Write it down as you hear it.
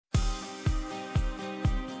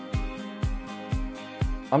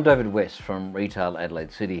I'm David West from Retail Adelaide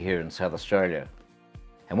City here in South Australia.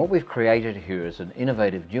 And what we've created here is an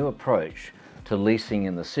innovative new approach to leasing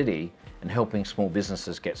in the city and helping small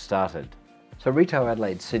businesses get started. So Retail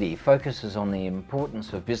Adelaide City focuses on the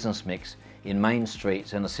importance of business mix in main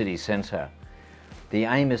streets and the city centre. The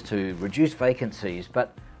aim is to reduce vacancies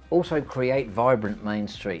but also create vibrant main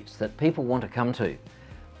streets that people want to come to.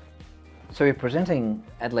 So we're presenting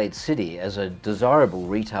Adelaide City as a desirable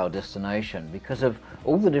retail destination because of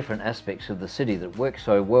all the different aspects of the city that work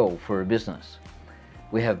so well for a business.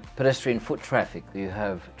 We have pedestrian foot traffic, you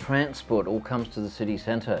have transport all comes to the city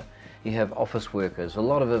centre, you have office workers, a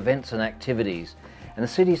lot of events and activities, and the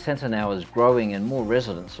city centre now is growing and more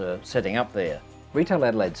residents are setting up there. Retail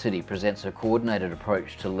Adelaide City presents a coordinated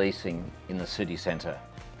approach to leasing in the city centre.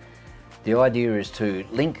 The idea is to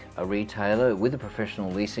link a retailer with a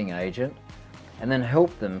professional leasing agent and then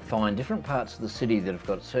help them find different parts of the city that have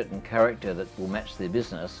got a certain character that will match their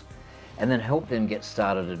business, and then help them get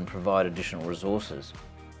started and provide additional resources.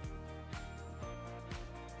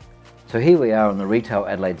 So here we are on the Retail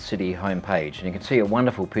Adelaide City homepage, and you can see a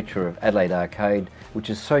wonderful picture of Adelaide Arcade, which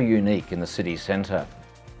is so unique in the city centre.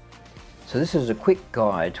 So this is a quick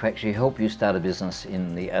guide to actually help you start a business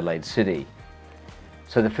in the Adelaide City.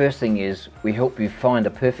 So the first thing is we help you find a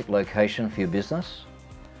perfect location for your business.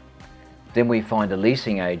 Then we find a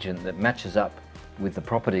leasing agent that matches up with the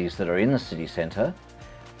properties that are in the city centre.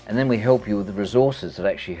 And then we help you with the resources that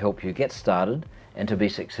actually help you get started and to be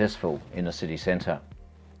successful in the city centre.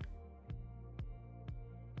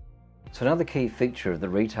 So another key feature of the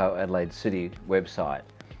Retail Adelaide City website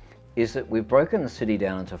is that we've broken the city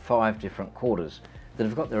down into 5 different quarters that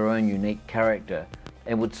have got their own unique character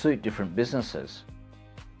and would suit different businesses.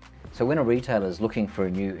 So when a retailer is looking for a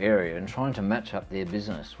new area and trying to match up their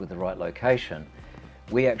business with the right location,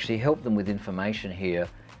 we actually help them with information here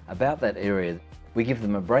about that area. We give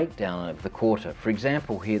them a breakdown of the quarter. For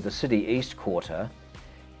example, here the City East Quarter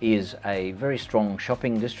is a very strong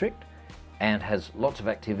shopping district and has lots of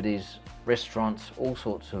activities, restaurants, all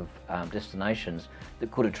sorts of destinations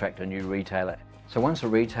that could attract a new retailer. So once a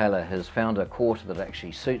retailer has found a quarter that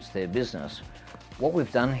actually suits their business, what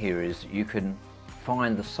we've done here is you can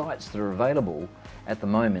find the sites that are available at the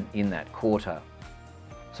moment in that quarter.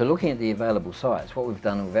 So looking at the available sites, what we've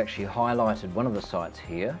done, we've actually highlighted one of the sites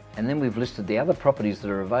here, and then we've listed the other properties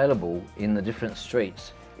that are available in the different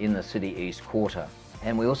streets in the City East Quarter.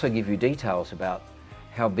 And we also give you details about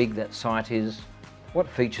how big that site is, what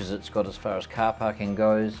features it's got as far as car parking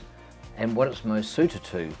goes, and what it's most suited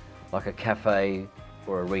to, like a cafe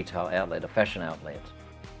or a retail outlet, a fashion outlet.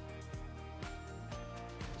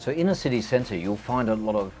 So in a city centre you'll find a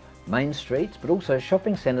lot of main streets but also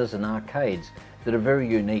shopping centres and arcades that are very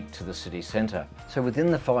unique to the city centre. So within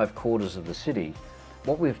the 5 quarters of the city,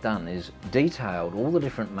 what we've done is detailed all the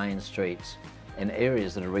different main streets and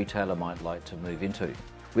areas that a retailer might like to move into.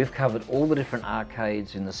 We've covered all the different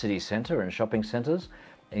arcades in the city centre and shopping centres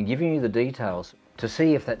and giving you the details to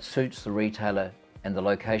see if that suits the retailer and the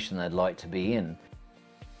location they'd like to be in.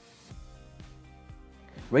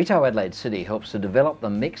 Retail Adelaide City helps to develop the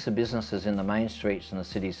mix of businesses in the main streets and the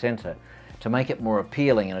city centre to make it more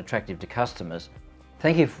appealing and attractive to customers.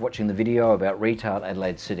 Thank you for watching the video about Retail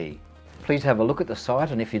Adelaide City. Please have a look at the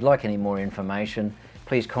site, and if you'd like any more information,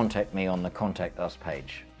 please contact me on the Contact Us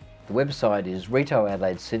page. The website is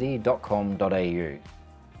retailadelaidecity.com.au.